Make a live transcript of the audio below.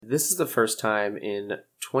this is the first time in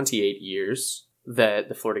 28 years that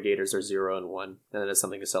the Florida Gators are 0-1, and that is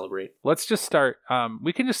something to celebrate. Let's just start.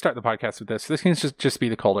 We can just start the podcast with this. This can just be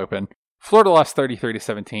the cold open. Florida lost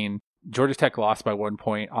 33-17. Georgia Tech lost by 1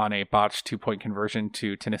 point on a botched 2-point conversion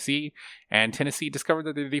to Tennessee, and Tennessee discovered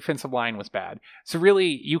that their defensive line was bad. So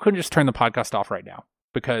really, you couldn't just turn the podcast off right now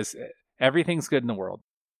because everything's good in the world.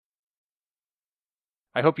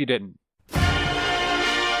 I hope you didn't.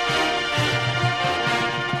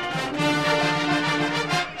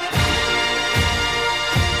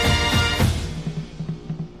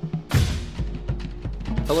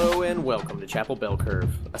 Hello and welcome to Chapel Bell Curve,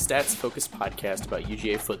 a stats-focused podcast about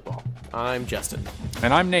UGA football. I'm Justin.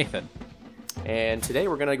 And I'm Nathan. And today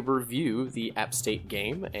we're going to review the App State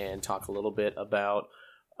game and talk a little bit about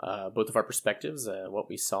both of our perspectives, what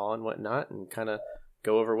we saw and whatnot, and kind of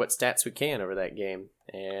go over what stats we can over that game,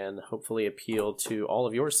 and hopefully appeal to all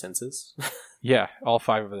of your senses. Yeah, all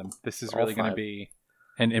 5 of them. This is really going to be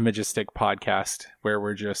an imagistic podcast where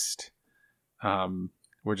we're just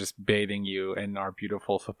bathing you in our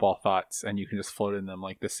beautiful football thoughts, and you can just float in them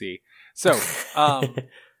like the sea. So,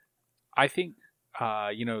 I think,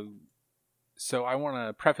 so I want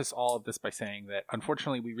to preface all of this by saying that,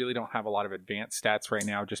 unfortunately, we really don't have a lot of advanced stats right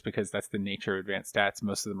now, just because that's the nature of advanced stats.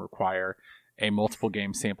 Most of them require a multiple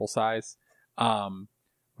game sample size.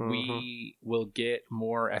 We will get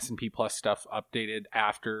more S&P Plus stuff updated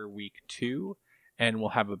after week 2. And we'll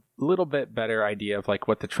have a little bit better idea of like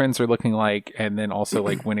what the trends are looking like, and then also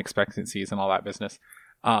like win expectancies and all that business.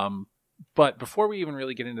 But before we even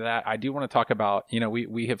really get into that, I do want to talk about,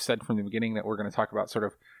 we have said from the beginning that we're going to talk about sort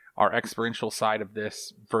of our experiential side of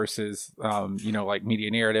this versus, like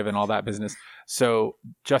media narrative and all that business. So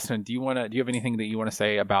Justin, do you have anything that you want to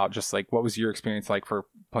say about just like, what was your experience like for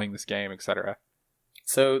playing this game, etc.?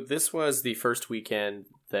 So this was the first weekend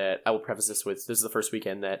that, I will preface this with, this is the first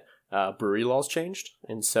weekend that brewery laws changed.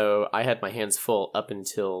 And so I had my hands full up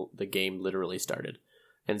until the game literally started.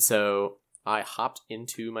 And so I hopped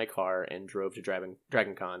into my car and drove to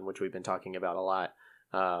DragonCon, which we've been talking about a lot.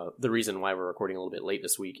 The reason why we're recording a little bit late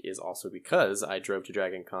this week is also because I drove to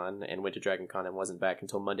DragonCon and went to DragonCon and wasn't back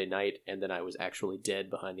until Monday night. And then I was actually dead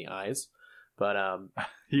behind the eyes. But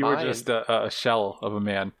you were just a shell of a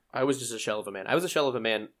man. I was just a shell of a man. I was a shell of a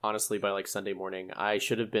man, honestly, by like Sunday morning. I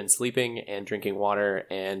should have been sleeping and drinking water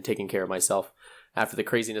and taking care of myself after the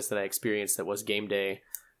craziness that I experienced that was game day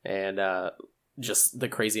and just the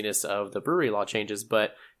craziness of the brewery law changes.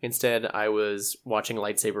 But instead, I was watching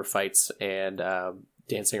lightsaber fights and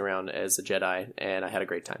dancing around as a Jedi, and I had a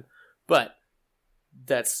great time. But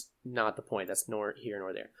that's not the point. That's nor here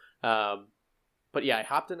nor there. But yeah, I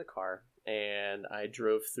hopped in the car and I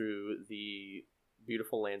drove through the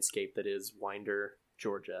beautiful landscape that is Winder,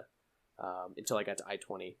 Georgia, until I got to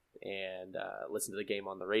I-20 and listened to the game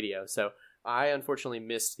on the radio. So I unfortunately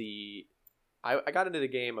missed I got into the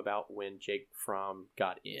game about when Jake Fromm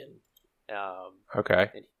got in.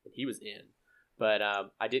 Okay. And he was in. But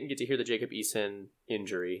I didn't get to hear the Jacob Eason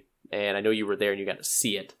injury, and I know you were there and you got to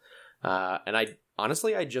see it. And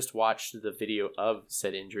I just watched the video of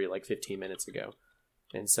said injury like 15 minutes ago.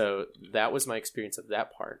 And so that was my experience of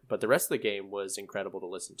that part. But the rest of the game was incredible to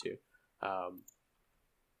listen to.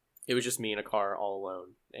 It was just me in a car all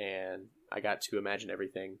alone. And I got to imagine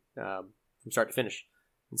everything from start to finish.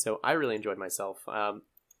 And so I really enjoyed myself. It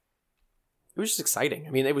was just exciting. I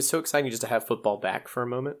mean, it was so exciting just to have football back for a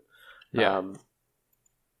moment. Yeah.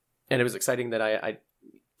 And it was exciting that I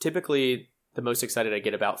typically, the most excited I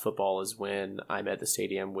get about football is when I'm at the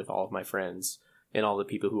stadium with all of my friends and all the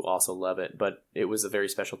people who also love it. But it was a very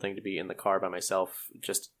special thing to be in the car by myself,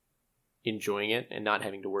 just enjoying it and not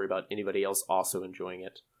having to worry about anybody else also enjoying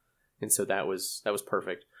it. And so that was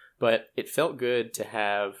perfect. But it felt good to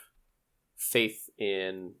have faith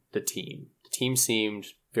in the team. The team seemed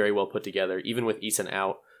very well put together. Even with Eason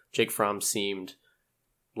out, Jake Fromm seemed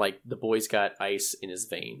like the boy's got ice in his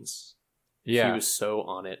veins. Yeah. He was so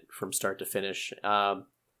on it from start to finish.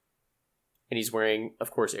 And he's wearing,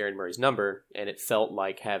 of course, Aaron Murray's number, and it felt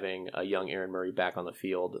like having a young Aaron Murray back on the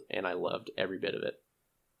field, and I loved every bit of it.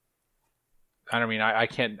 I mean, I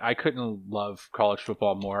couldn't love college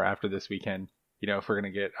football more after this weekend. If we're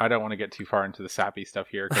going to I don't want to get too far into the sappy stuff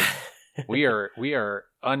here, because we are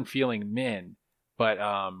unfeeling men, but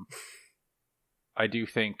I do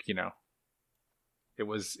think,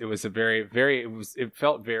 it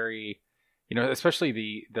felt very,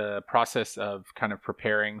 especially the process of kind of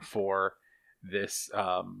preparing for this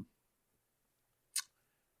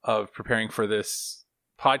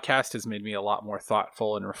podcast has made me a lot more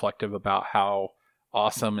thoughtful and reflective about how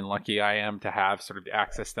awesome and lucky I am to have sort of the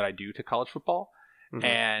access that I do to college football. Mm-hmm.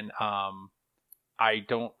 And I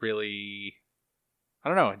don't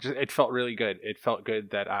know. It felt really good. It felt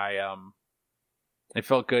good that it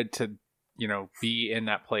felt good to, be in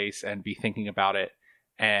that place and be thinking about it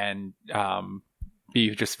and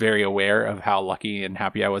be just very aware of how lucky and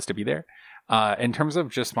happy I was to be there. In terms of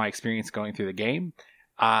just my experience going through the game,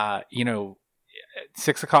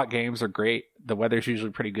 6:00 games are great. The weather's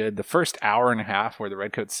usually pretty good. The first hour and a half where the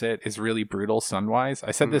Redcoats sit is really brutal sun-wise.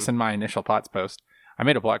 I said this in my initial thoughts post. I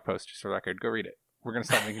made a blog post just for the record. Go read it. We're going to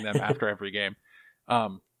start making them after every game.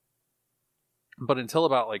 But until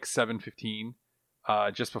about like 7:15,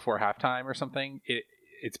 just before halftime or something,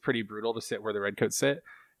 it's pretty brutal to sit where the Redcoats sit,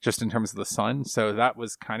 just in terms of the sun. So that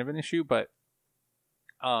was kind of an issue. But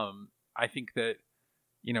I think that,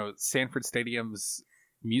 Sanford Stadium's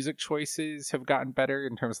music choices have gotten better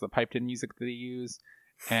in terms of the piped-in music that they use,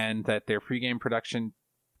 and that their pregame production,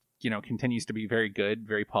 continues to be very good,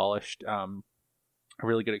 very polished, a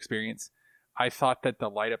really good experience. I thought that the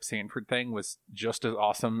Light Up Sanford thing was just as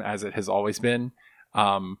awesome as it has always been.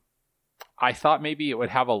 I thought maybe it would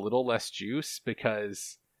have a little less juice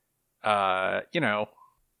because,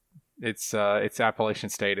 it's Appalachian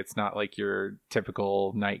State. It's not like your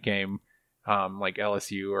typical night game, like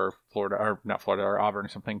LSU or Florida, or not Florida, or Auburn or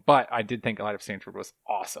something. But I did think Light Up Sanford was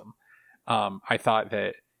awesome. I thought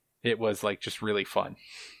that it was like just really fun,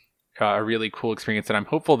 a really cool experience, and I'm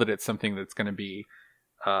hopeful that it's something that's going to be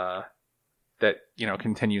that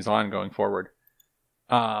continues on going forward.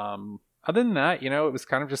 Other than that, it was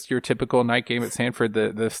kind of just your typical night game at Sanford.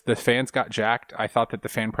 The fans got jacked. I thought that the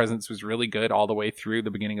fan presence was really good all the way through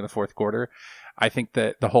the beginning of the fourth quarter. I think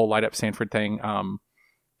that the whole Light Up Sanford thing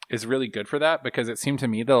is really good for that, because it seemed to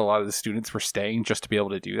me that a lot of the students were staying just to be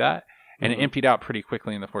able to do that, and it emptied out pretty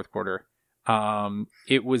quickly in the fourth quarter.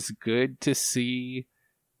 It was good to see,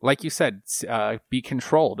 like you said, be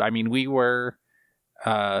controlled. I mean, we were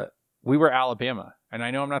Alabama, and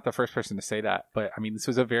I know I'm not the first person to say that, but I mean, this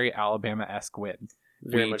was a very Alabama-esque win.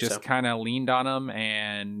 We just kind of leaned on them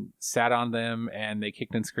and sat on them, and they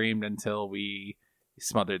kicked and screamed until we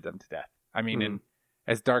smothered them to death. I mean, and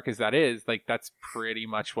as dark as that is, like, that's pretty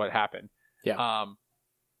much what happened. Yeah.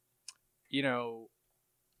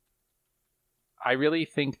 I really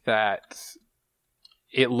think that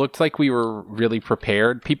it looked like we were really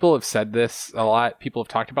prepared. People have said this a lot. People have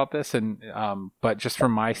talked about this, and but just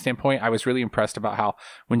from my standpoint, I was really impressed about how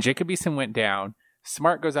when Jacob Eason went down,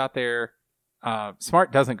 Smart goes out there.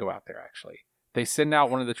 Smart doesn't go out there, actually. They send out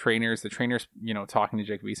one of the trainers. The trainer's, talking to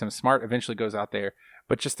Jacob Eason. Smart eventually goes out there,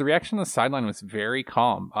 but just the reaction on the sideline was very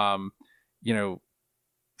calm.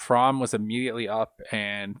 Fromm was immediately up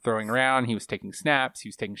and throwing around. He was taking snaps. He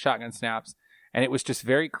was taking shotgun snaps. And it was just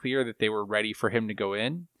very clear that they were ready for him to go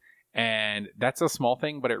in. And that's a small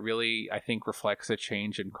thing, but it really, I think, reflects a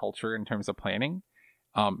change in culture in terms of planning.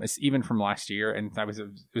 It's even from last year. And it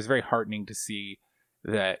was very heartening to see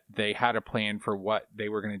that they had a plan for what they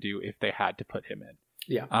were going to do if they had to put him in.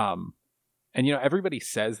 Yeah. And, everybody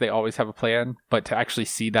says they always have a plan, but to actually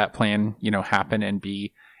see that plan, happen and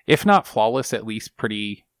be, if not flawless, at least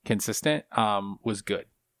pretty consistent, was good.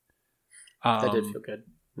 That did feel good.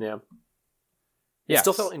 Yeah. It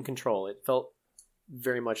still felt in control. It felt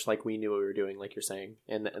very much like we knew what we were doing, like you're saying,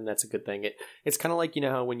 and that's a good thing. It's kind of like,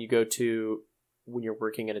 how when you're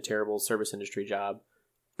working at a terrible service industry job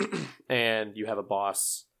and you have a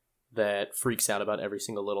boss that freaks out about every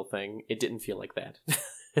single little thing. It didn't feel like that.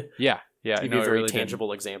 Yeah. To give you a very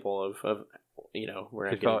tangible example of where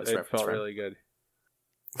I'm getting this reference from. It felt really good.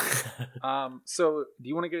 So do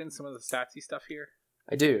you want to get into some of the statsy stuff here?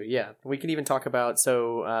 I do, yeah. We can even talk about,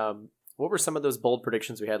 what were some of those bold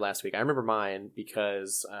predictions we had last week? I remember mine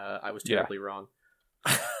because I was terribly wrong.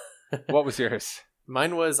 What was yours?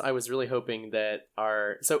 Mine was, I was really hoping that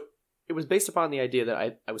it was based upon the idea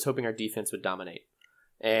that I was hoping our defense would dominate.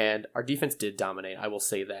 And our defense did dominate. I will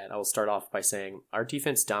say that. I will start off by saying our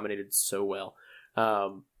defense dominated so well.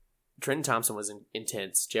 Trenton Thompson was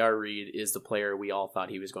intense. J.R. Reed is the player we all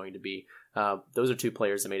thought he was going to be. Those are two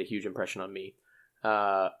players that made a huge impression on me.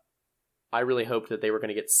 I really hoped that they were going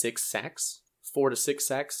to get 6 sacks, 4 to 6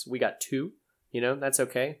 sacks. We got 2. That's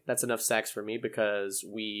okay. That's enough sacks for me because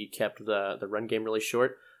we kept the run game really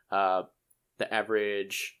short. The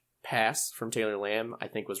average pass from Taylor Lamb, I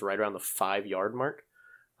think, was right around the 5-yard mark,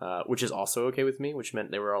 which is also okay with me, which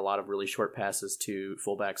meant there were a lot of really short passes to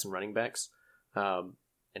fullbacks and running backs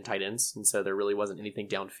and tight ends. And so there really wasn't anything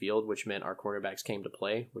downfield, which meant our cornerbacks came to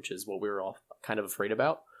play, which is what we were all kind of afraid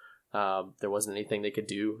about. There wasn't anything they could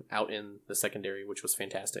do out in the secondary, which was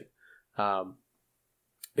fantastic. But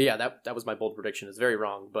yeah, that was my bold prediction. It's very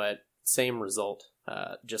wrong, but same result.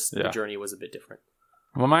 The journey was a bit different.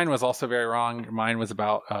 Well, mine was also very wrong. Mine was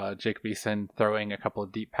about Jacob Eason throwing a couple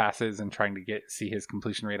of deep passes and trying to see his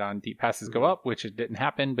completion rate on deep passes go up, which it didn't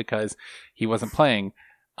happen because he wasn't playing.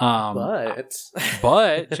 But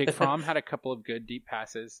Jake Fromm had a couple of good deep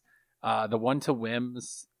passes. The one to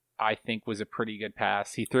Wims, I think, was a pretty good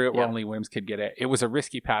pass. He threw it where only Wims could get it. It was a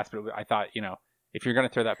risky pass, but I thought, if you're going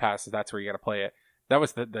to throw that pass, that's where you got to play it. That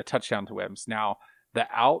was the touchdown to Wims. Now, the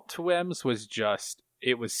out to Wims was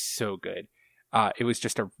it was so good. It was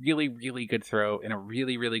just a really, really good throw and a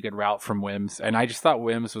really, really good route from Wims. And I just thought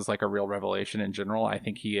Wims was like a real revelation in general. I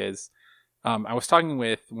think he is. I was talking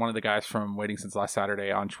with one of the guys from Waiting Since Last Saturday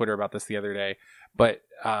on Twitter about this the other day. But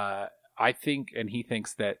I think, and he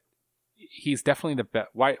thinks that he's definitely the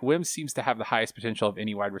best. Wims seems to have the highest potential of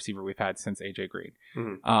any wide receiver we've had since AJ Green.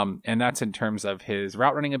 Mm-hmm. And that's in terms of his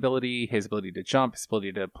route running ability, his ability to jump, his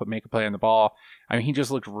ability to make a play on the ball. I mean, he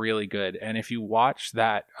just looked really good. And if you watch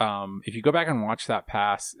that, if you go back and watch that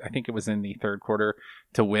pass, I think it was in the third quarter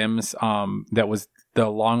to Wims. That was the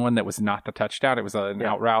long one that was not the touchdown. It was an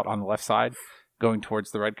out route on the left side going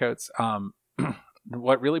towards the Redcoats.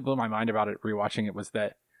 What really blew my mind about it, rewatching it, was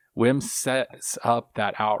that Wims sets up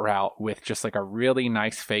that out route with just like a really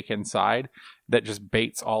nice fake inside that just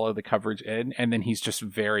baits all of the coverage in, and then he's just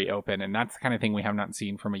very open. And that's the kind of thing we have not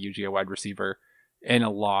seen from a UGA wide receiver in a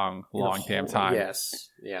long damn time. Yes.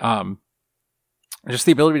 Yeah. Just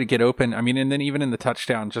the ability to get open. I mean, and then even in the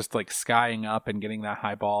touchdown, just like skying up and getting that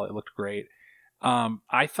high ball, it looked great.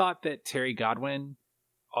 I thought that Terry Godwin,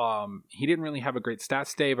 he didn't really have a great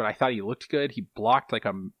stats day, but I thought he looked good. He blocked like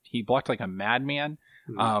a madman.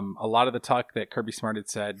 A lot of the talk that Kirby Smart had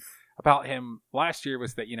said about him last year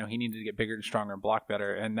was that, he needed to get bigger and stronger and block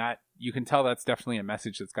better. And that you can tell that's definitely a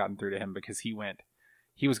message that's gotten through to him, because he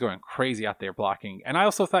was going crazy out there blocking. And I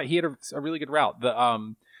also thought he had a really good route.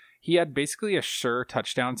 He had basically a sure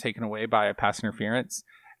touchdown taken away by a pass interference.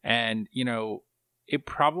 And, it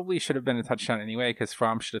probably should have been a touchdown anyway, because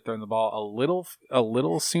Fromm should have thrown the ball a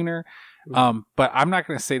little sooner. But I'm not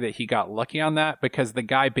going to say that he got lucky on that, because the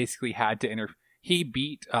guy basically had to he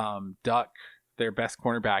beat Duck, their best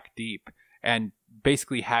cornerback, deep, and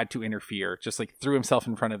basically had to interfere. Just like threw himself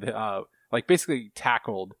in front of basically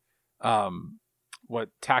tackled him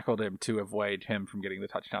to avoid him from getting the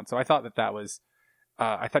touchdown. So I thought that was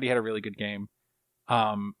I thought he had a really good game.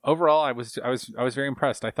 Overall, I was very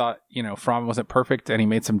impressed. I thought, Fromm wasn't perfect and he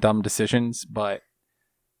made some dumb decisions, but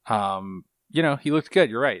he looked good.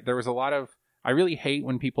 You're right. There was a lot of, I really hate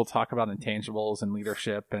when people talk about intangibles and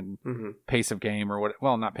leadership and pace of game, or what.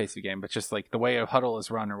 Well, not pace of game, but just like the way a huddle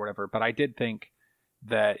is run or whatever. But I did think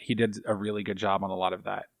that he did a really good job on a lot of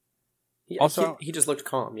that. Yeah, also, he just looked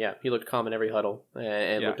calm. Yeah, he looked calm in every huddle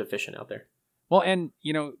and looked efficient out there. Well, and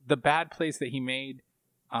the bad plays that he made,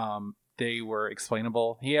 they were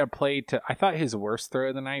explainable. He had played to. I thought his worst throw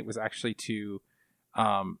of the night was actually to.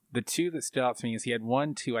 The two that stood out to me is he had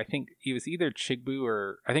one to, I think he was either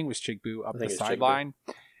Chigbu up the sideline,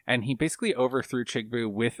 and he basically overthrew Chigbu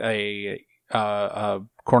with a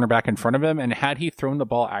cornerback in front of him, and had he thrown the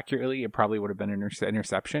ball accurately, it probably would have been an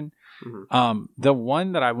interception. The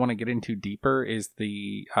one that I want to get into deeper is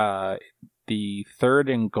the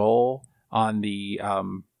 3rd and goal on the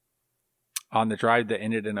drive that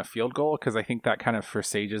ended in a field goal, because I think that kind of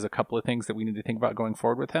presages a couple of things that we need to think about going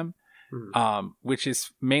forward with him. Which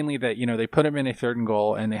is mainly that, they put him in a 3rd and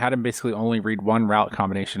goal and they had him basically only read one route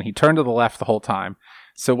combination. He turned to the left the whole time.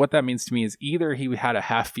 So what that means to me is either he had a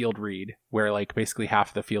half field read where like basically half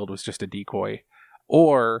of the field was just a decoy,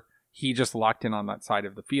 or he just locked in on that side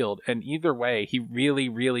of the field. And either way, he really,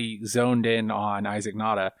 really zoned in on Isaac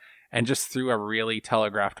Nada and just threw a really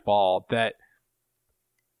telegraphed ball that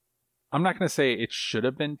I'm not going to say it should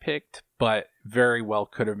have been picked, but very well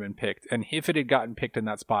could have been picked. And if it had gotten picked in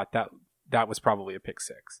that spot, that was probably a pick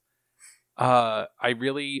 6. I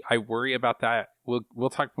worry about that. We'll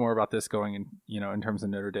talk more about this going in, in terms of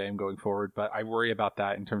Notre Dame going forward, but I worry about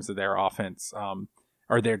that in terms of their offense,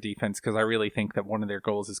 or their defense, because I really think that one of their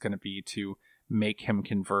goals is going to be to make him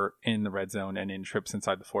convert in the red zone and in trips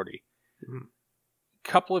inside the 40.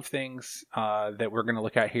 Couple of things that we're going to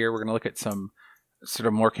look at here. We're going to look at some sort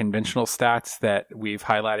of more conventional stats that we've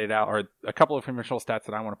highlighted out, or a couple of conventional stats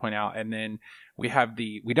that I want to point out. And then we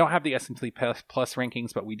don't have the S&P Plus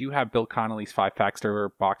rankings, but we do have Bill Connolly's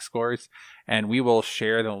 5-factor box scores, and we will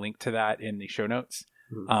share the link to that in the show notes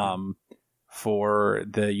for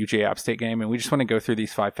the UGA App State game. And we just want to go through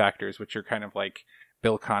these 5 factors, which are kind of like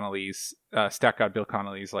Bill Connolly's Stat God Bill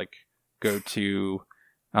Connolly's like go to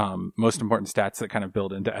most important stats that kind of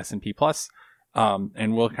build into S&P Plus.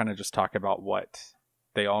 And we'll kind of just talk about what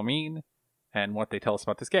they all mean and what they tell us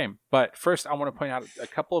about this game. But first, I want to point out a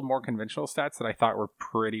couple of more conventional stats that I thought were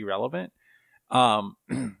pretty relevant.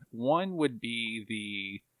 One would be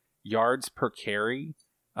the yards per carry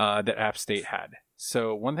that App State had.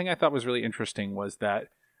 So one thing I thought was really interesting was that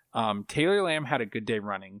Taylor Lamb had a good day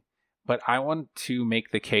running, but I want to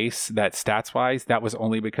make the case that stats-wise, that was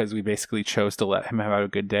only because we basically chose to let him have a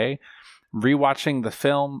good day. Rewatching the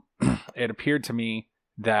film, it appeared to me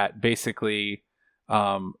that basically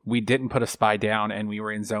we didn't put a spy down and we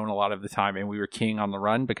were in zone a lot of the time and we were keying on the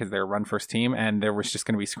run because they're a run-first team and there was just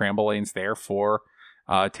going to be scramble lanes there for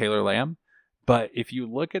Taylor Lamb. But if you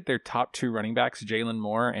look at their top two running backs, Jalen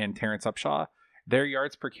Moore and Terrence Upshaw, their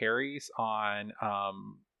yards per carries on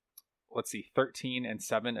 13 and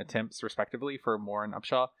 7 attempts respectively for Moore and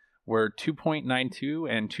Upshaw were 2.92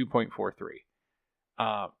 and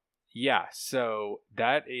 2.43. Yeah, so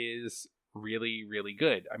that is really, really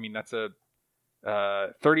good. I mean, that's a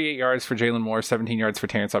 38 yards for Jalen Moore, 17 yards for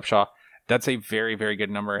Terrence Upshaw. That's a very, very good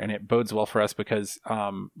number, and it bodes well for us because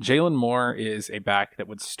Jalen Moore is a back that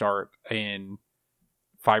would start in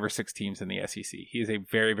 5 or 6 teams in the SEC. He is a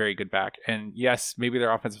very, very good back. And yes, maybe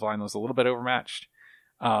their offensive line was a little bit overmatched,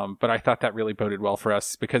 but I thought that really boded well for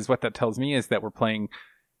us because what that tells me is that we're playing,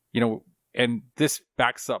 and this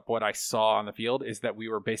backs up what I saw on the field, is that we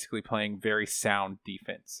were basically playing very sound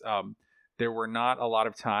defense. There were not a lot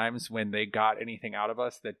of times when they got anything out of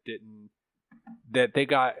us that they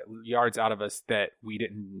got yards out of us that we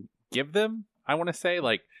didn't give them. I want to say,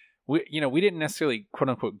 like, we didn't necessarily quote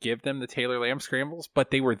unquote give them the Taylor Lamb scrambles, but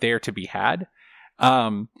they were there to be had.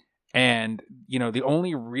 And the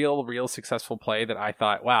only real successful play that I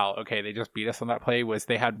thought, wow, okay, they just beat us on that play, was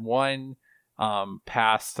they had one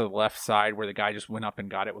pass to the left side where the guy just went up and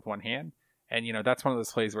got it with one hand. And, that's one of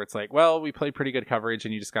those plays where it's like, well, we played pretty good coverage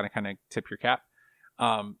and you just got to kind of tip your cap.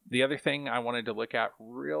 The other thing I wanted to look at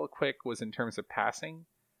real quick was in terms of passing,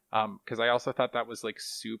 because I also thought that was like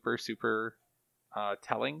super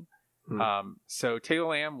telling. So Taylor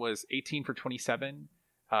Lamb was 18 for 27,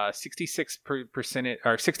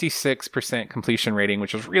 66% completion rating,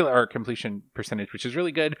 which is really, or completion percentage, which is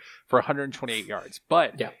really good for 128 yards.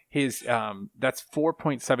 But his that's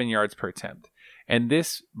 4.7 yards per attempt, and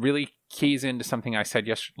this really keys into something I said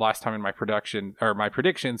last time in my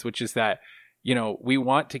predictions, which is that we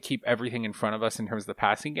want to keep everything in front of us in terms of the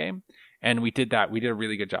passing game, and we did that. We did a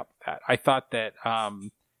really good job of that. I thought that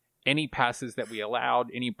any passes that we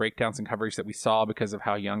allowed, any breakdowns in coverage that we saw because of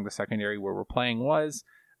how young the secondary where we're playing was,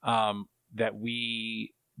 that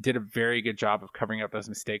we did a very good job of covering up those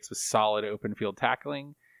mistakes with solid open field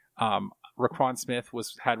tackling. Raquan Smith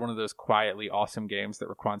had one of those quietly awesome games that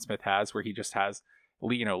Raquan Smith has, where he just has,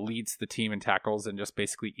 leads the team in tackles and just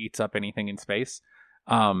basically eats up anything in space.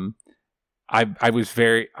 I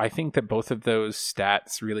think that both of those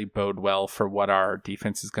stats really bode well for what our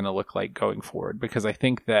defense is going to look like going forward, because I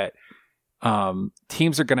think that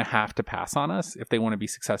teams are going to have to pass on us if they want to be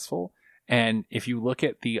successful. And if you look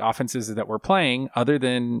at the offenses that we're playing, other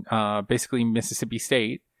than basically Mississippi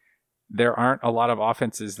State, there aren't a lot of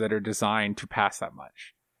offenses that are designed to pass that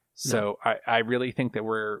much. So I really think that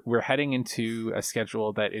we're heading into a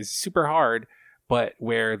schedule that is super hard, but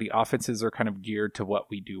where the offenses are kind of geared to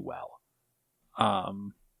what we do well.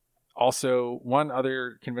 Also, one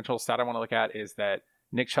other conventional stat I want to look at is that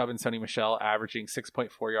Nick Chubb and Sony Michel averaging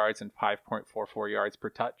 6.4 yards and 5.44 yards per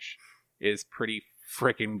touch is pretty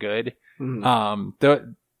freaking good.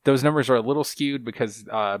 Those numbers are a little skewed because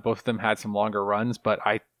both of them had some longer runs, but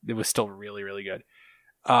it was still really, really good.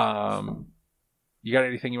 You got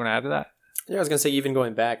anything you want to add to that? Yeah, I was gonna say, even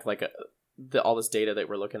going back, like all this data that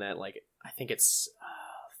we're looking at, like I think it's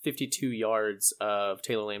 52 yards of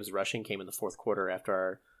Taylor Lamb's rushing came in the fourth quarter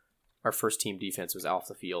after our first team defense was off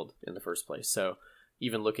the field in the first place. So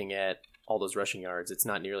even looking at all those rushing yards, it's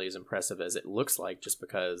not nearly as impressive as it looks like, just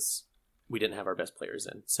because we didn't have our best players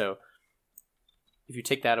in. So if you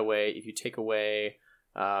take that away,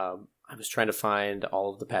 I was trying to find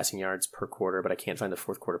all of the passing yards per quarter, but I can't find the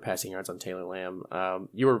fourth quarter passing yards on Taylor Lamb.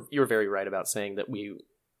 You were very right about saying that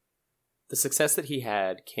the success that he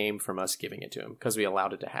had came from us giving it to him, because we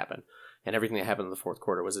allowed it to happen. And everything that happened in the fourth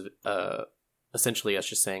quarter was essentially us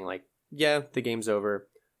just saying, like, yeah, the game's over.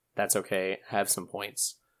 That's okay. Have some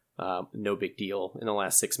points. No big deal. In the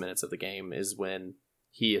last 6 minutes of the game is when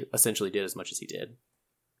he essentially did as much as he did.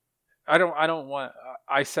 I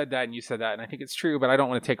said that and you said that, and I think it's true, but I don't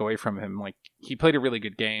want to take away from him. Like, he played a really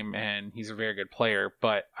good game and he's a very good player,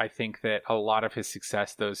 but I think that a lot of his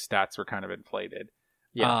success, those stats were kind of inflated.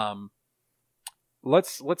 Yeah.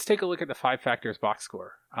 Let's take a look at the 5 factors box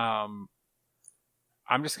score.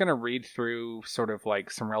 I'm just going to read through sort of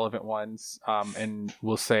like some relevant ones, and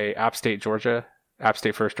we'll say App State, Georgia. App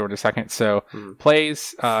State first, Georgia second. So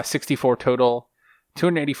plays, 64 total,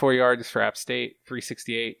 284 yards for App State,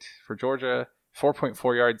 368 for Georgia,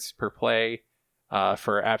 4.4 yards per play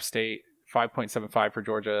for App State, 5.75 for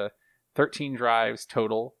Georgia, 13 drives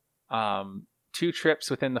total, 2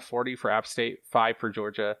 trips within the 40 for App State, 5 for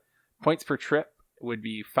Georgia. Points per trip would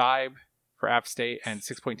be 5 for App State and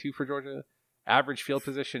 6.2 for Georgia. Average field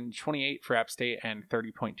position, 28 for App State and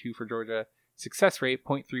 30.2 for Georgia. Success rate,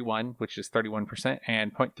 0.31, which is 31%,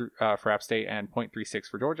 and for App State and 0.36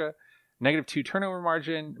 for Georgia. -2 turnover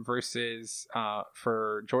margin versus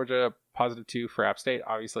for Georgia, +2 for App State,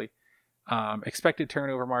 obviously. Expected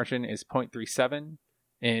turnover margin is 0.37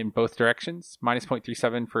 in both directions,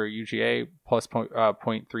 -0.37 for UGA, plus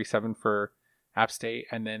 0.37 for App State,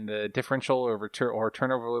 and then the differential over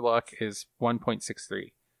turnover luck is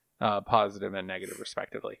 1.63, positive and negative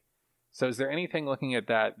respectively. So is there anything looking at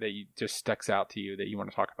that just sticks out to you that you want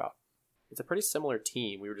to talk about? It's a pretty similar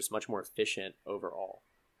team. We were just much more efficient overall.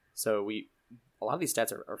 So a lot of these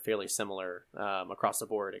stats are fairly similar across the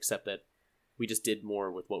board, except that we just did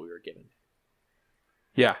more with what we were given.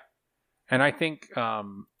 Yeah. And I think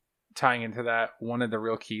tying into that, one of the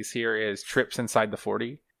real keys here is trips inside the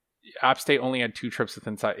 40. App State only had 2 trips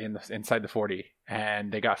inside the 40,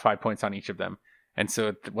 and they got 5 points on each of them. And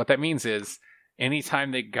so what that means is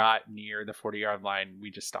anytime they got near the 40-yard line,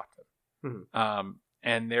 we just stopped them. Mm-hmm.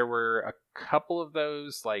 And there were a couple of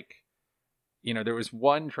those, there was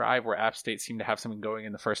one drive where App State seemed to have something going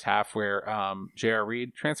in the first half where J.R.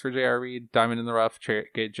 Reed, diamond in the rough,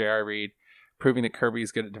 J.R. Reed, proving that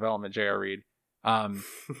Kirby's good at development, J.R. Reed,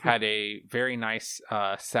 had a very nice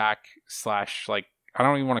sack / I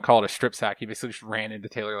don't even want to call it a strip sack. He basically just ran into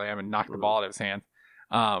Taylor Lamb and knocked the ball out of his hand.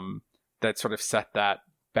 That sort of set that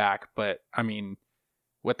back. But, I mean,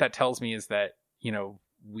 what that tells me is that,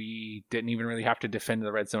 we didn't even really have to defend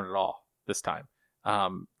the red zone at all this time.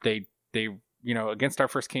 They against our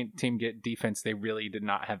first team get defense, they really did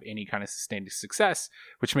not have any kind of sustained success,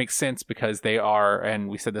 which makes sense because they are, and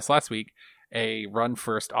we said this last week, a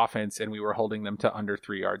run-first offense, and we were holding them to under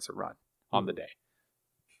 3 yards a run on the day.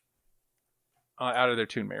 Out of their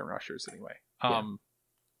 2 main rushers, anyway. I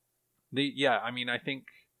think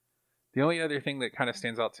the only other thing that kind of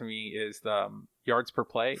stands out to me is the yards per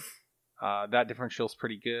play. That differential is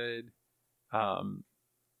pretty good.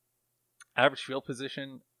 Average field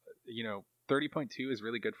position, 30.2 is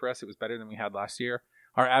really good for us. It was better than we had last year.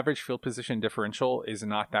 Our average field position differential is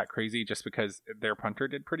not that crazy just because their punter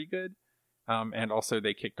did pretty good. And also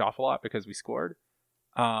they kicked off a lot because we scored.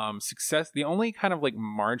 Success, the only kind of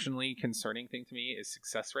marginally concerning thing to me is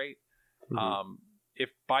success rate. Mm-hmm.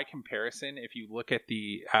 If by comparison, if you look at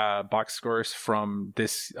the box scores from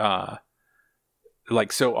this, so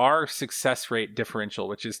our success rate differential,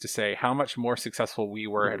 which is to say how much more successful we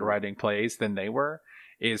were at writing plays than they were,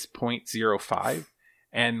 is 0.05,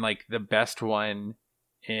 and the best one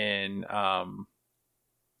in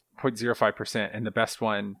 0.05%, and the best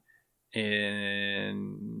one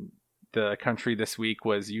in the country this week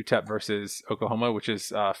was UTEP versus Oklahoma, which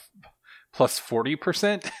is plus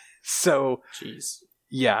 40%. So, jeez,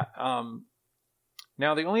 yeah.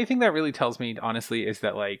 Now the only thing that really tells me, honestly, is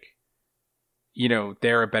that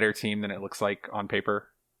they're a better team than it looks like on paper.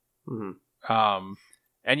 Mm-hmm.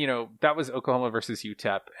 And that was Oklahoma versus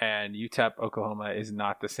UTEP, and UTEP Oklahoma is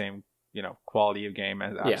not the same quality of game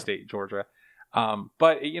as App State Georgia.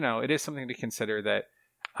 But it is something to consider that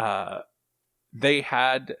they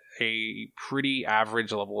had a pretty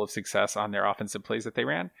average level of success on their offensive plays that they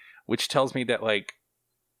ran, which tells me that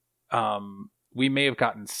we may have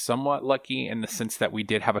gotten somewhat lucky in the sense that we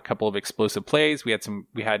did have a couple of explosive plays. We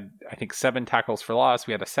had I think 7 tackles for loss.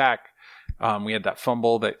 We had a sack. We had that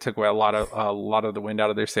fumble that took away a lot of the wind out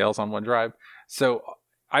of their sails on one drive. So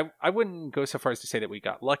I wouldn't go so far as to say that we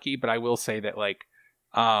got lucky, but I will say that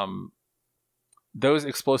those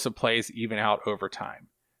explosive plays even out over time.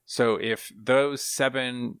 So if those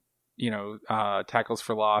 7, tackles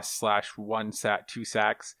for loss / 1 sack, 2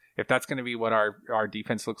 sacks, if that's going to be what our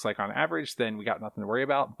defense looks like on average, then we got nothing to worry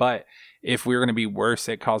about. But if we're going to be worse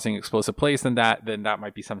at causing explosive plays than that, then that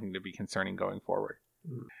might be something to be concerning going forward.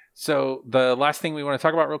 Mm-hmm. So the last thing we want to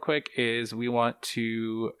talk about real quick is we want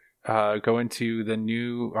to go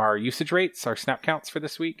into our usage rates, our snap counts for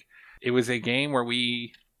this week. It was a game where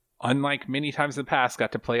we, unlike many times in the past,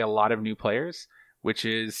 got to play a lot of new players, which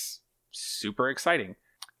is super exciting.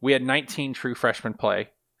 We had 19 true freshmen play.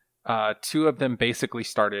 2 of them basically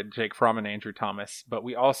started, Jake Fromm and Andrew Thomas, but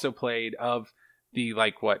we also played of the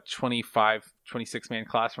 25, 26 man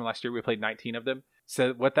class from last year. We played 19 of them.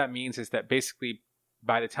 So what that means is that basically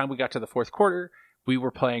by the time we got to the fourth quarter, we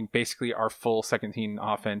were playing basically our full second team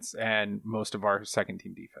offense and most of our second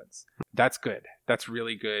team defense. That's good. That's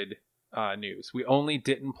really good news. We only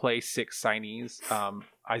didn't play 6 signees.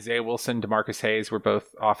 Isaiah Wilson, DeMarcus Hayes were both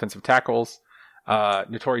offensive tackles.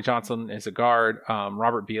 Notori Johnson is a guard.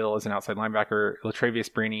 Robert Beal is an outside linebacker.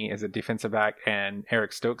 Latrevius Brini is a defensive back, and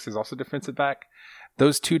Eric Stokes is also defensive back.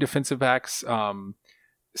 Those 2 defensive backs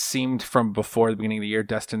seemed from before the beginning of the year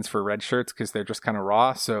destined for red shirts because they're just kind of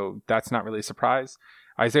raw, so that's not really a surprise.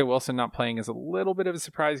 Isaiah Wilson not playing is a little bit of a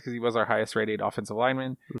surprise because he was our highest rated offensive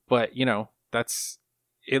lineman, but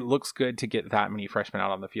it looks good to get that many freshmen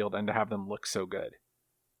out on the field and to have them look so good.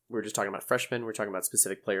 We're just talking about freshmen. We're talking about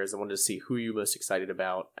specific players. I wanted to see who you're most excited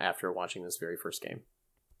about after watching this very first game.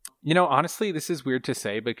 Honestly, this is weird to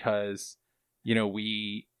say because,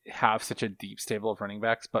 we have such a deep stable of running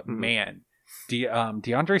backs, but man,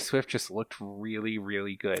 DeAndre Swift just looked really,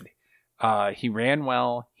 really good. He ran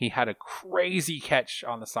well. He had a crazy catch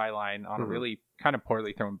on the sideline on a really kind of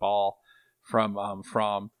poorly thrown ball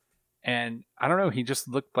from, and I don't know, he just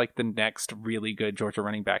looked like the next really good Georgia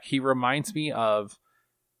running back. He reminds me of,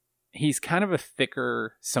 he's kind of a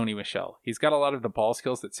thicker Sony Michel. He's got a lot of the ball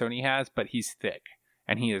skills that Sony has, but he's thick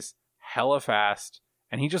and he is hella fast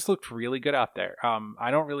and he just looked really good out there. I'm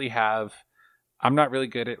not really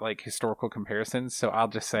good at like historical comparisons, so I'll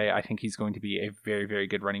just say I think he's going to be a very, very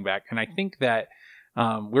good running back. And I think that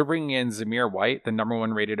we're bringing in Zamir White, the number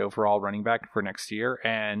 1 rated overall running back for next year,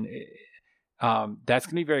 and that's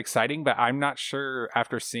going to be very exciting. But I'm not sure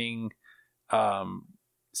after seeing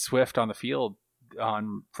Swift on the field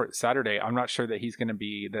for Saturday, I'm not sure that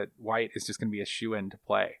White is just going to be a shoe-in to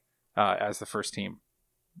play as the first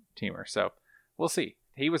teamer. So we'll see.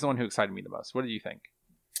 He was the one who excited me the most. What do you think?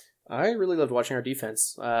 I really loved watching our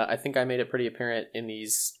defense. I think I made it pretty apparent in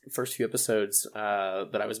these first few episodes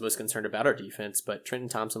that I was most concerned about our defense, but Trenton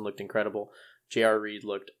Thompson looked incredible. J.R. Reed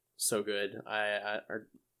looked so good. I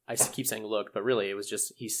keep saying look, but really it was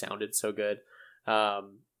just he sounded so good.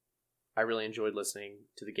 I really enjoyed listening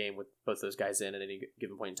to the game with both those guys in at any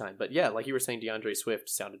given point in time. But yeah, like you were saying, DeAndre Swift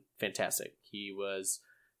sounded fantastic. He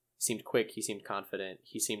seemed quick. He seemed confident.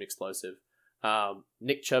 He seemed explosive.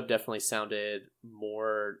 Nick Chubb definitely sounded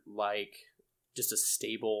more like just a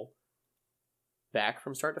stable back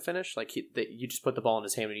from start to finish. Like you just put the ball in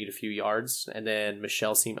his hand and need a few yards. And then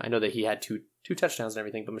Michel I know that he had two touchdowns and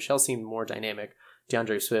everything, but Michel seemed more dynamic.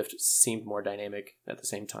 DeAndre Swift seemed more dynamic at the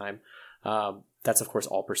same time. That's of course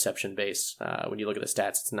all perception based. When you look at the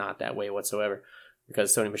stats, it's not that way whatsoever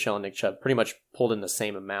because Sony Michel and Nick Chubb pretty much pulled in the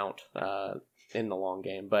same amount, in the long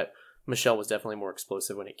game, but Michel was definitely more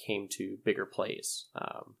explosive when it came to bigger plays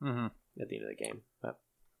at the end of the game. But.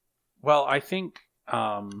 Well, I think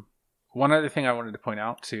one other thing I wanted to point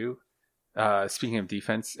out too, speaking of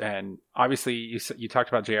defense, and obviously you talked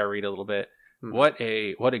about J.R. Reed a little bit. What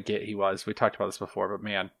a get he was. We talked about this before, but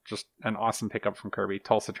man, just an awesome pickup from Kirby,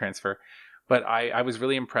 Tulsa transfer. But I was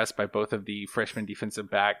really impressed by both of the freshman defensive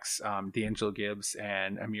backs, D'Angelo Gibbs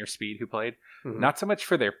and Amir Speed, who played. Not so much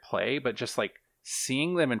for their play, but just like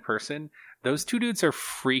seeing them in person. Those 2 dudes are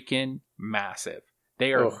freaking massive.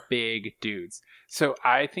 They are big dudes. So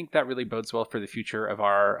I think that really bodes well for the future of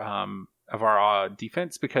our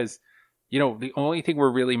defense because, the only thing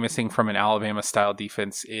we're really missing from an Alabama style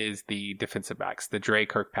defense is the defensive backs, the Dre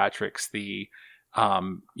Kirkpatricks,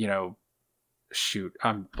 I'm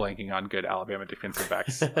blanking on good Alabama defensive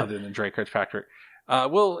backs other than Dre Kirkpatrick.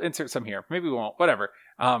 We'll insert some here. Maybe we won't. Whatever.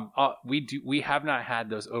 We have not had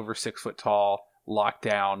those over 6 foot tall,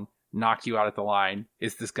 lockdown, knock you out at the line.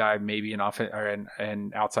 Is this guy maybe an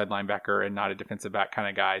outside linebacker and not a defensive back kind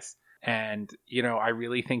of guys? And, I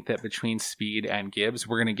really think that between Speed and Gibbs,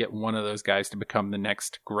 we're going to get one of those guys to become the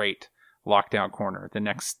next great lockdown corner, the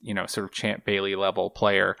next, sort of Champ Bailey level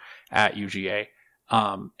player at UGA.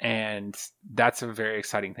 And that's a very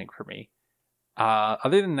exciting thing for me.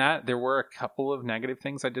 Other than that, there were a couple of negative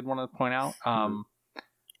things I did want to point out.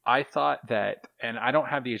 I thought that, and I don't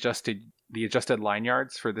have the adjusted line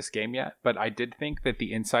yards for this game yet, but I did think that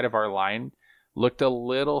the inside of our line looked a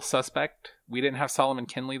little suspect. We didn't have Solomon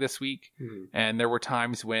Kinley this week, and there were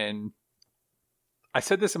times when I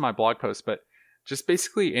said this in my blog post, but just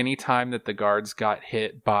basically any time that the guards got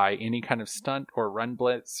hit by any kind of stunt or run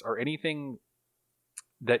blitz or anything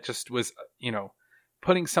that just was,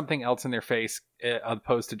 putting something else in their face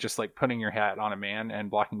opposed to just like putting your hat on a man and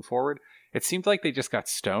blocking forward, it seemed like they just got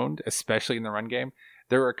stoned, especially in the run game.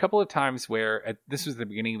 There were a couple of times where this was the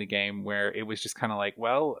beginning of the game where it was just kind of like,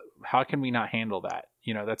 well, how can we not handle that?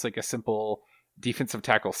 That's like a simple defensive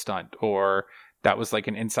tackle stunt, or that was like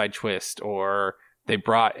an inside twist, or they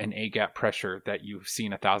brought an A-gap pressure that you've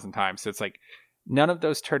seen 1,000 times. So it's like, None of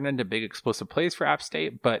those turned into big explosive plays for App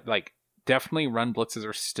State, but like definitely run blitzes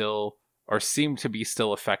are still, or seem to be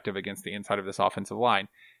still effective against the inside of this offensive line.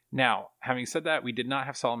 Now, having said that, we did not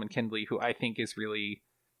have Solomon Kindley, who I think is really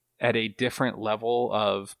at a different level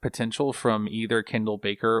of potential from either Kendall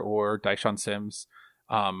Baker or Dyshawn Sims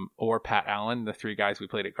or Pat Allen, the three guys we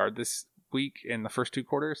played at guard this week in the first two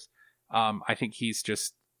quarters. I think he's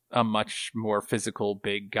just a much more physical,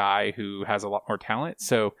 big guy who has a lot more talent.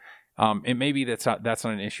 So it may be that's not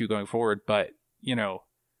an issue going forward. But, you know,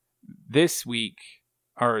 this week,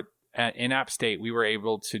 or in App State, we were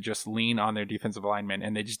able to just lean on their defensive linemen,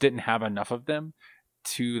 and they just didn't have enough of them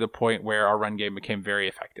to the point where our run game became very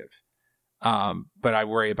effective. But I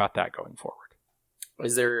worry about that going forward.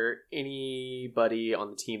 Is there anybody on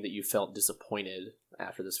the team that you felt disappointed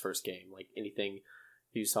after this first game? Like anything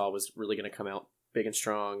you saw was really going to come out big and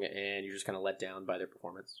strong and you're just kind of let down by their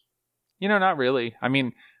performance? You know, not really. I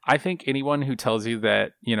mean, I think anyone who tells you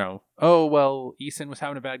that, you know, oh, well, Eason was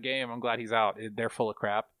having a bad game, I'm glad he's out, they're full of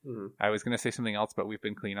crap. Mm-hmm. I was going to say something else, but we've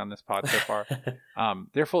been clean on this pod so far.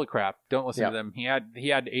 They're full of crap. Don't listen to them. He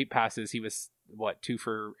had 8 passes. He was, 2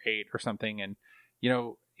 for 8 or something. And, you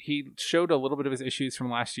know, he showed a little bit of his issues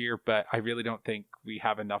from last year, but I really don't think we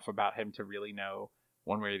have enough about him to really know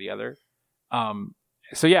one way or the other.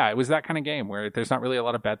 So, yeah, it was that kind of game where there's not really a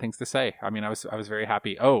lot of bad things to say. I mean, I was very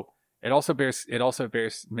happy. Oh, It also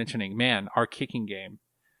bears mentioning, man, our kicking game.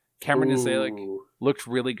 Cameron Nazalik looked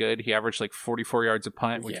really good. He averaged like 44 yards a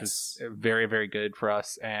punt, which was very, very good for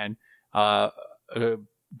us. And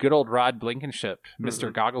good old Rod Blankenship,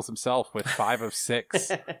 Mr. Goggles himself, with 5 of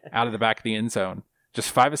 6 out of the back of the end zone. Just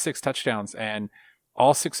 5 of 6 touchdowns, and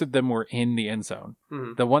all 6 of them were in the end zone.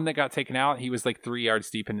 Mm-hmm. The one that got taken out, he was like 3 yards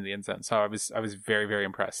deep into the end zone. So I was very, very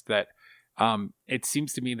impressed that it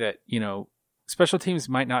seems to me that, you know, special teams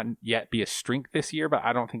might not yet be a strength this year, but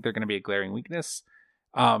I don't think they're going to be a glaring weakness.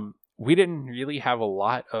 We didn't really have a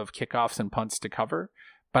lot of kickoffs and punts to cover,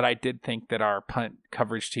 but I did think that our punt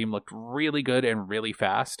coverage team looked really good and really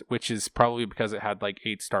fast, which is probably because it had like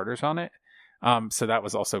 8 starters on it. So that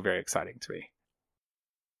was also very exciting to me.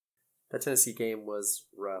 That Tennessee game was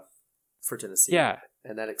rough for Tennessee. Yeah.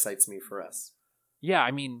 And that excites me for us. Yeah,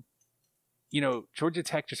 I mean, you know, Georgia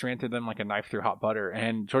Tech just ran through them like a knife through hot butter,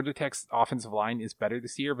 and Georgia Tech's offensive line is better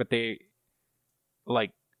this year, but their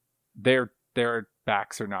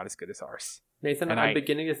backs are not as good as ours. Nathan, I'm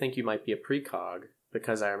beginning to think you might be a precog,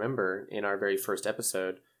 because I remember in our very first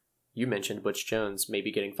episode, you mentioned Butch Jones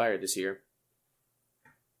maybe getting fired this year.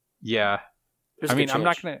 Yeah. I mean, I'm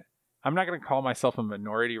not gonna call myself a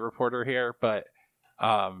minority reporter here, but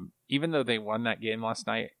even though they won that game last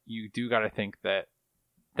night, you do got to think that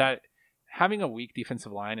having a weak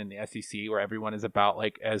defensive line in the SEC where everyone is about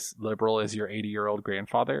like as liberal as your 80-year-old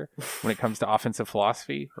grandfather when it comes to offensive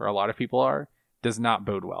philosophy, or a lot of people are, does not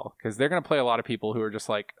bode well, because they're going to play a lot of people who are just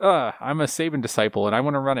like, I'm a Saban disciple and I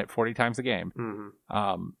want to run it 40 times a game.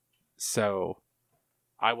 Mm-hmm. So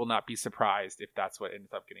I will not be surprised if that's what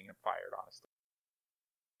ends up getting him fired, honestly.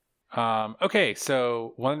 Okay,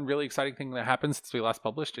 so one really exciting thing that happened since we last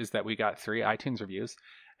published is that we got 3 iTunes reviews.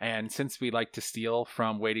 And since we like to steal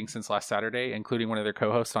from Waiting Since Last Saturday, including one of their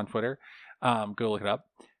co-hosts on Twitter, go look it up.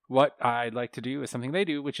 What I'd like to do is something they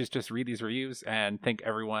do, which is just read these reviews and thank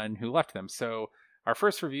everyone who left them. So our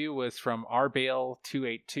first review was from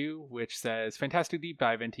rbale282, which says, fantastic deep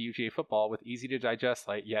dive into UGA football with easy to digest,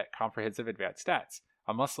 light yet comprehensive advanced stats.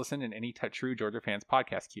 A must listen in any true Georgia fans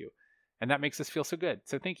podcast queue. And that makes us feel so good.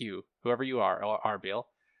 So thank you, whoever you are, rbale.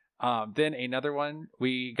 Then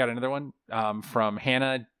we got another one from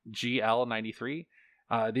Hannah GL93.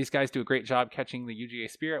 These guys do a great job catching the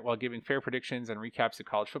UGA spirit while giving fair predictions and recaps of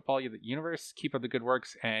college football universe. Keep up the good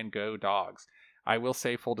works and go Dogs. I will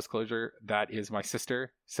say, full disclosure, that is my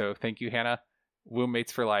sister. So thank you, Hannah. Womb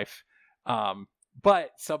mates for life. But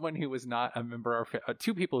someone who was not a member of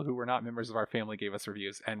 2 people who were not members of our family gave us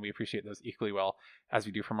reviews, and we appreciate those equally well as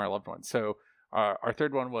we do from our loved ones. So our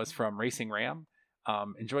third one was from Racing Ram.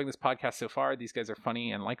 Enjoying this podcast so far. These guys are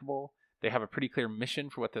funny and likable. They have a pretty clear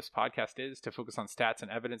mission for what this podcast is, to focus on stats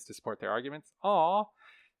and evidence to support their arguments. Aw,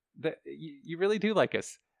 you really do like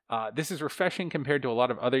us. This is refreshing compared to a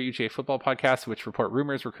lot of other UGA football podcasts, which report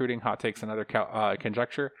rumors, recruiting, hot takes, and other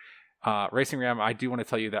conjecture. Racing Ram, I do want to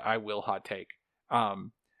tell you that I will hot take.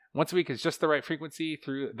 Once a week is just the right frequency.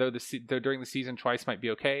 Though during the season, twice might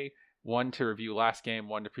be okay. 1 to review last game,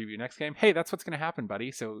 1 to preview next game. Hey, that's what's going to happen,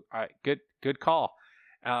 buddy. So good call.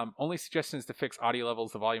 Only suggestions to fix audio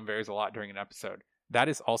levels. The volume varies a lot during an episode. That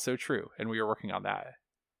is also true, and we are working on that.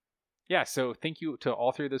 Yeah, so thank you to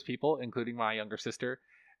all 3 of those people, including my younger sister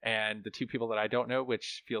and the 2 people that I don't know,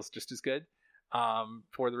 which feels just as good.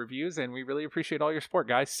 for the reviews, and we really appreciate all your support,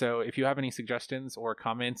 guys. So if you have any suggestions or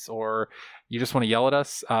comments, or you just want to yell at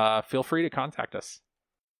us, feel free to contact us.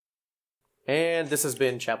 And this has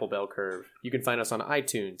been Chapel Bell Curve. You can find us on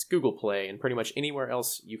iTunes, Google Play, and pretty much anywhere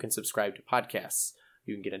else you can subscribe to podcasts.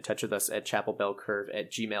 You can get in touch with us at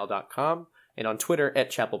chapelbellcurve@gmail.com and on Twitter at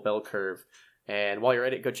chapelbellcurve. And while you're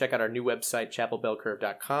at it, go check out our new website,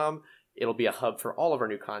 chapelbellcurve.com. It'll be a hub for all of our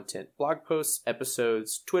new content, blog posts,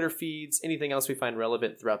 episodes, Twitter feeds, anything else we find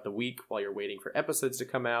relevant throughout the week while you're waiting for episodes to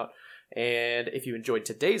come out. And if you enjoyed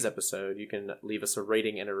today's episode, you can leave us a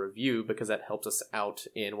rating and a review, because that helps us out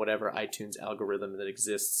in whatever iTunes algorithm that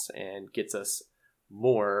exists and gets us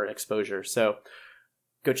more exposure. So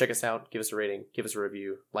go check us out, give us a rating, give us a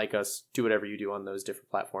review, like us, do whatever you do on those different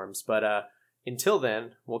platforms. But until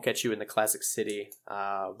then, we'll catch you in the Classic City.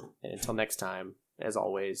 And until next time, as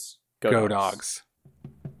always, Go dogs.